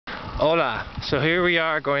Hola! So here we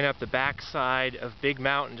are going up the back side of Big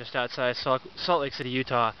Mountain just outside Salt Lake City,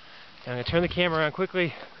 Utah. And I'm going to turn the camera around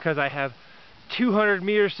quickly because I have 200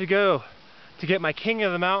 meters to go to get my King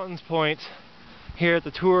of the Mountains point here at the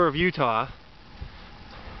tour of Utah.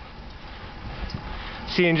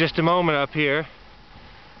 See in just a moment up here,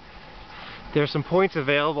 there's some points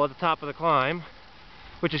available at the top of the climb,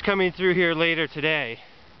 which is coming through here later today.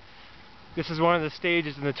 This is one of the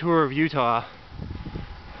stages in the tour of Utah.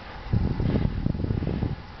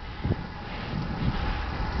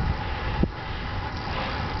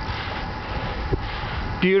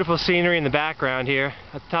 Beautiful scenery in the background here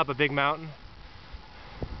at the top of Big Mountain.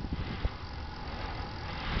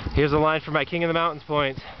 Here's the line for my King of the Mountains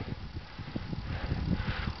point.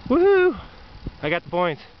 Woohoo! I got the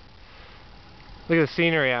point. Look at the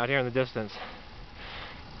scenery out here in the distance.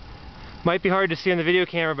 Might be hard to see on the video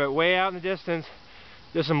camera, but way out in the distance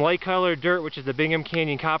there's some light colored dirt, which is the Bingham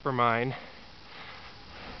Canyon copper mine.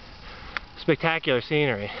 Spectacular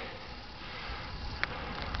scenery.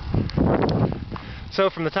 So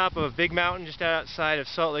from the top of a big mountain just outside of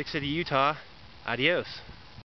Salt Lake City, Utah, adios.